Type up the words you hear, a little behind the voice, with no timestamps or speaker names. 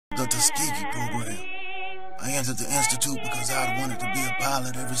Tuskegee program. I entered the institute because I'd wanted to be a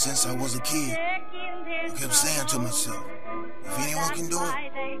pilot ever since I was a kid. I kept saying to myself, if anyone can do it,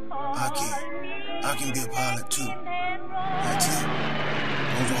 I can. I can be a pilot too. That's it.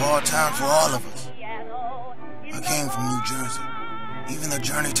 It was a hard time for all of us. I came from New Jersey. Even the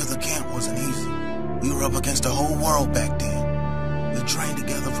journey to the camp wasn't easy. We were up against the whole world back then. We trained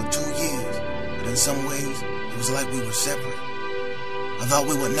together for 2 years, but in some ways, it was like we were separate. I thought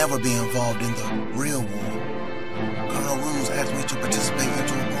we would never be involved in the real war. Colonel Ruse asked me to participate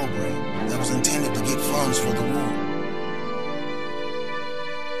into a program that was intended to get funds for the war.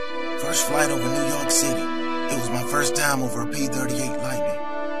 First flight over New York City. It was my first time over a P-38 Lightning.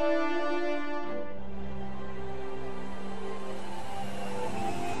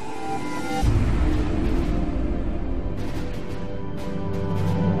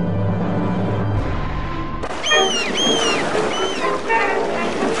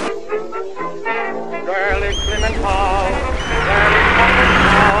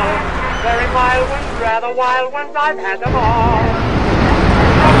 Wild ones, I've had them all.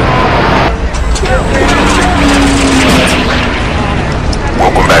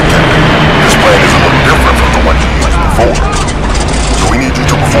 Welcome back, Captain. This plane is a little different from the one you used before. So we need you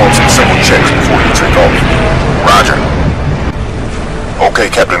to perform some simple checks before you take off. Roger. Okay,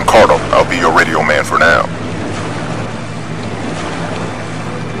 Captain Carter, I'll be your radio man for now.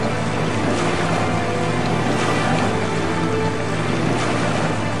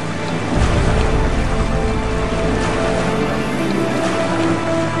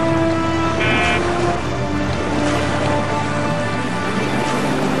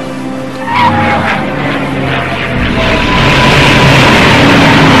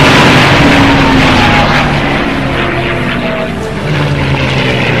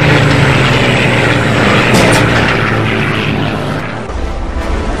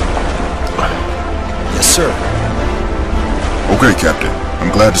 Okay, Captain. I'm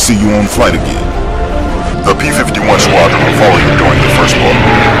glad to see you on flight again. The P-51 squadron will follow you during the first blow.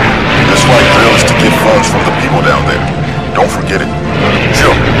 This flight drill is to get funds from the people down there. Don't forget it. Sure,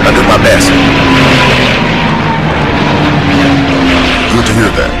 I did my best. Good to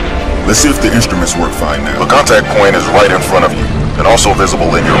hear that. Let's see if the instruments work fine now. The contact point is right in front of you, and also visible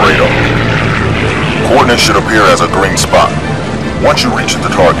in your radar. Coordinates should appear as a green spot. Once you reach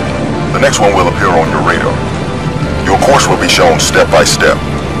the target, the next one will appear on your radar. Your course will be shown step by step.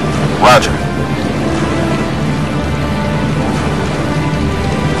 Roger.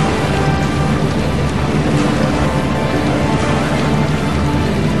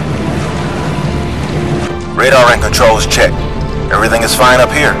 Radar and controls checked. Everything is fine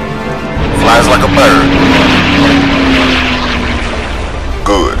up here. Flies like a bird.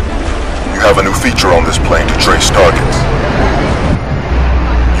 Good. You have a new feature on this plane to trace targets.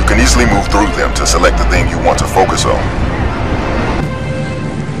 You can easily move through them to select the thing you want to focus on.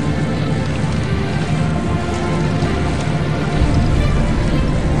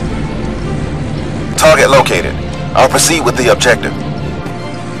 Target located. I'll proceed with the objective.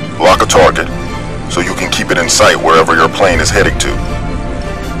 Lock a target, so you can keep it in sight wherever your plane is heading to.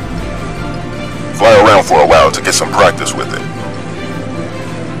 Fly around for a while to get some practice with it.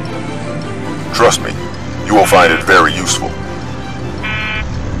 Trust me, you will find it very useful.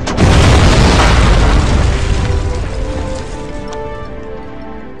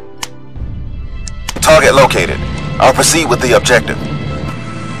 Target located. I'll proceed with the objective.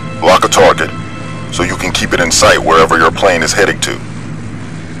 Lock a target, so you can keep it in sight wherever your plane is heading to.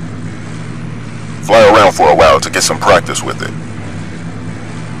 Fly around for a while to get some practice with it.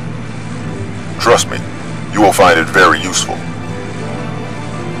 Trust me, you will find it very useful.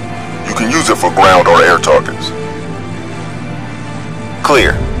 You can use it for ground or air targets.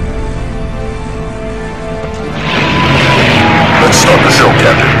 Clear. Let's start the show,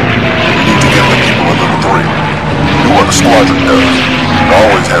 Captain. We need to give the people a little thrill. Do what the squadron does. It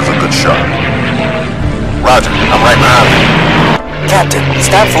always has a good shot. Roger, I'm right behind you. Captain, it's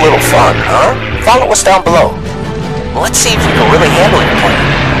time for a little fun, huh? Follow us down below. Let's see if you can really handle your plane.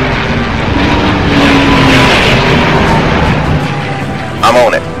 I'm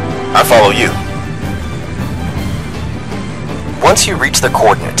on it. I follow you. Once you reach the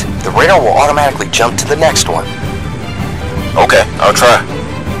coordinate, the radar will automatically jump to the next one. Okay, I'll try.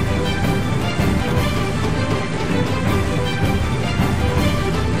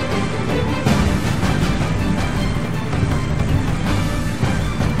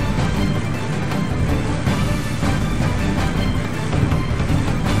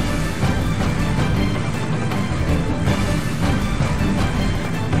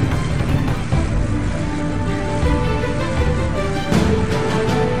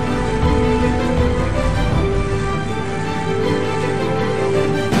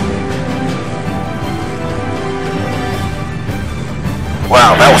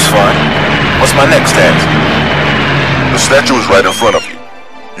 Wow, that was fun. What's my next task? The statue is right in front of you.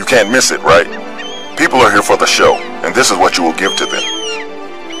 You can't miss it, right? People are here for the show, and this is what you will give to them.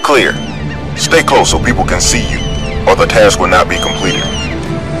 Clear. Stay close so people can see you, or the task will not be completed.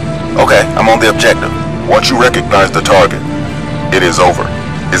 Okay, I'm on the objective. Once you recognize the target, it is over.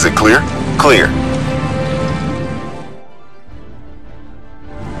 Is it clear? Clear.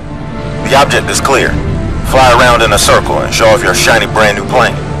 The object is clear. Fly around in a circle and show off your shiny brand new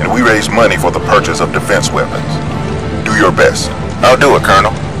plane. And we raise money for the purchase of defense weapons. Do your best. I'll do it,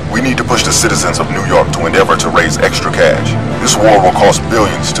 Colonel. We need to push the citizens of New York to endeavor to raise extra cash. This war will cost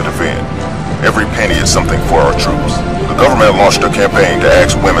billions to defend. Every penny is something for our troops. The government launched a campaign to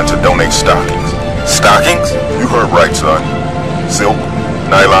ask women to donate stockings. Stockings? You heard right, son. Silk,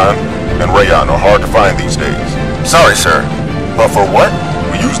 nylon, and rayon are hard to find these days. Sorry, sir. But for what?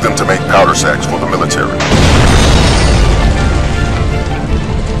 We use them to make powder sacks for the military.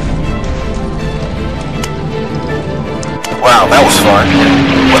 Wow, that was fun.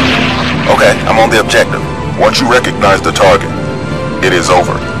 What? Okay, I'm on the objective. Once you recognize the target, it is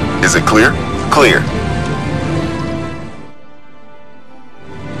over. Is it clear? Clear.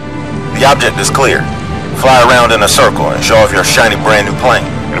 The object is clear. Fly around in a circle and show off your shiny brand new plane.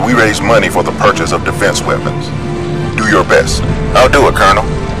 And we raise money for the purchase of defense weapons. Do your best. I'll do it, Colonel.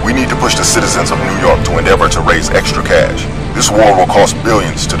 We need to push the citizens of New York to endeavor to raise extra cash. This war will cost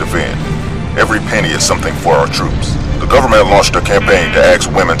billions to defend. Every penny is something for our troops. The government launched a campaign to ask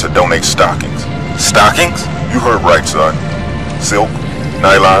women to donate stockings. Stockings? You heard right, son. Silk,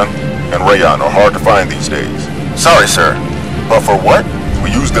 nylon, and rayon are hard to find these days. Sorry, sir. But for what?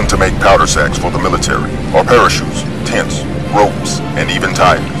 We use them to make powder sacks for the military, or parachutes, tents, ropes, and even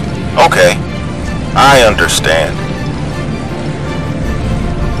tires. Okay. I understand.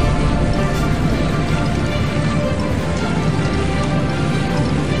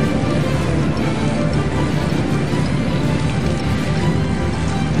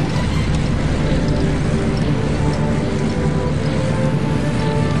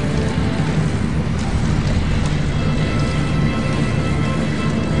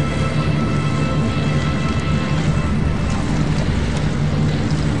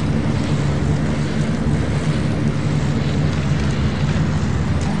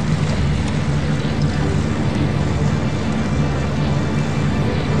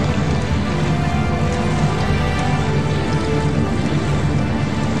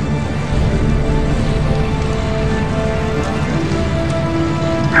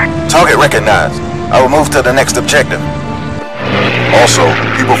 Target recognized. I will move to the next objective. Also,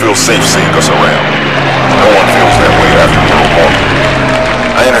 people feel safe seeing us around. No one feels that way after Pearl Harbor.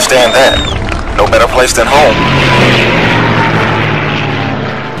 I understand that. No better place than home.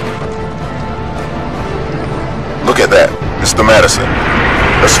 Look at that. It's the Madison.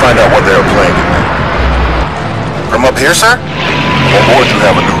 Let's find out what they are playing in there. From up here, sir? On board you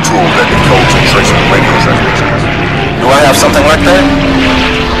have a new tool that encodes and traces radio transmissions. Do I have something like that?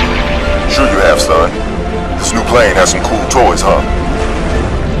 Sure you have, son. This new plane has some cool toys, huh?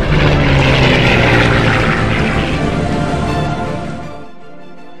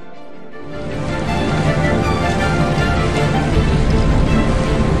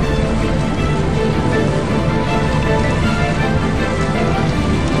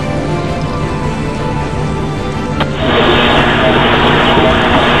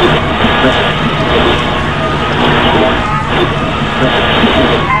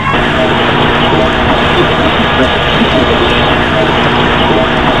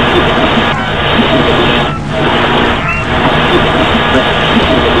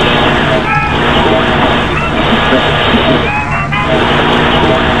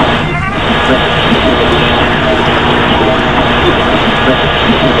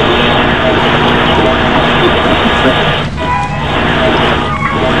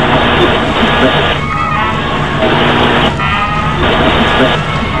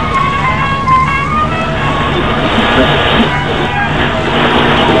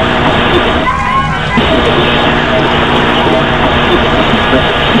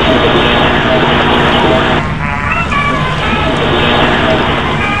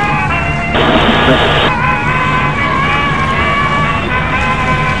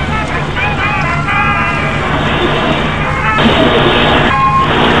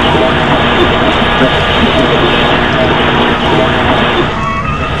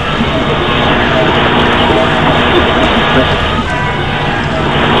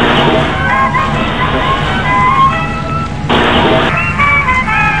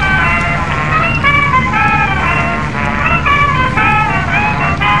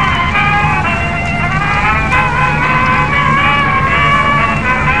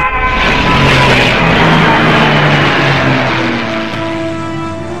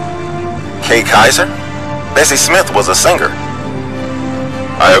 Kaiser? Bessie Smith was a singer.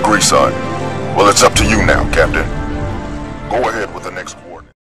 I agree, son. Well, it's up to you now, Captain. Go ahead with the next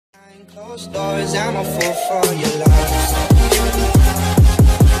coordinate. Behind closed doors, I'm a fool for your love.